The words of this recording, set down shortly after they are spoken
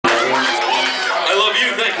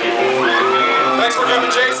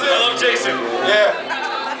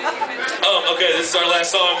Okay, this is our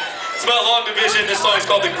last song. It's about long division. This song is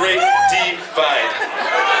called The Great Divide.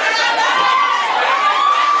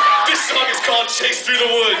 This song is called Chase Through the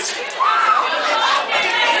Woods.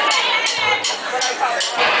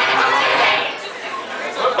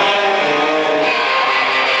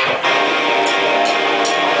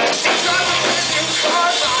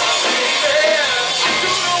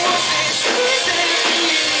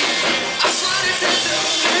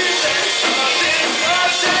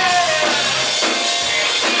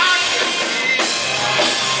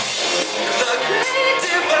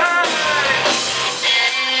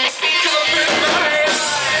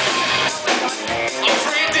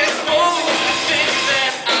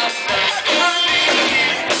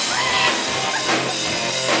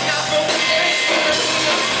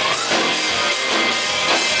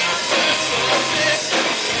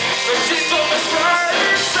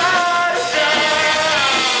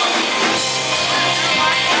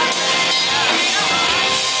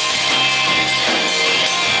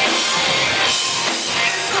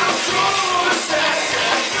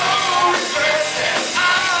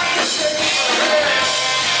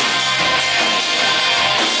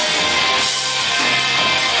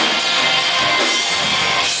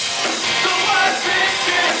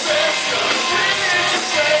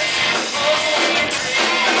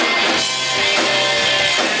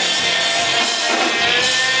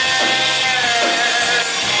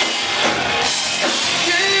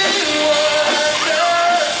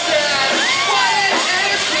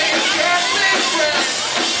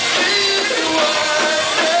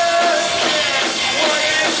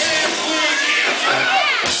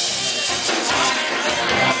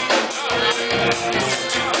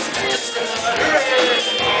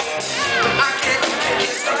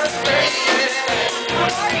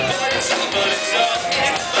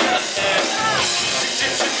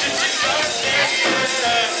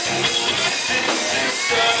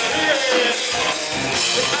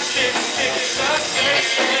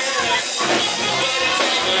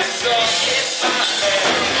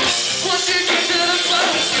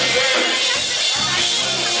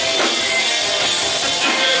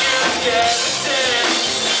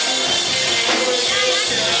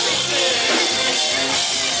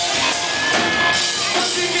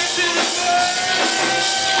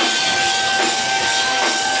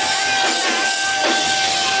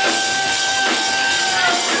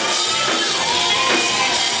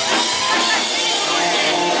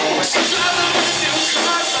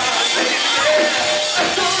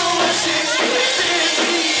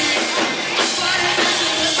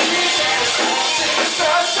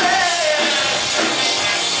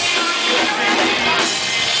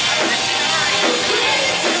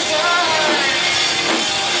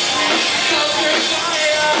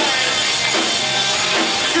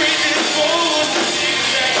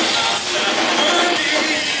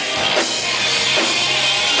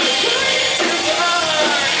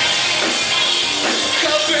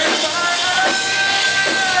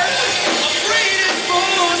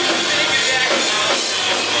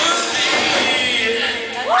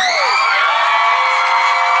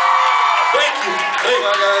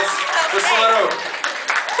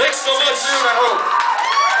 Thanks so much. See you soon, I hope.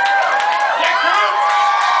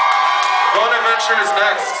 One Adventure is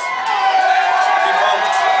next. Be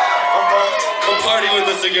pumped. I'm pumped. Come party with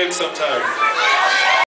us again sometime.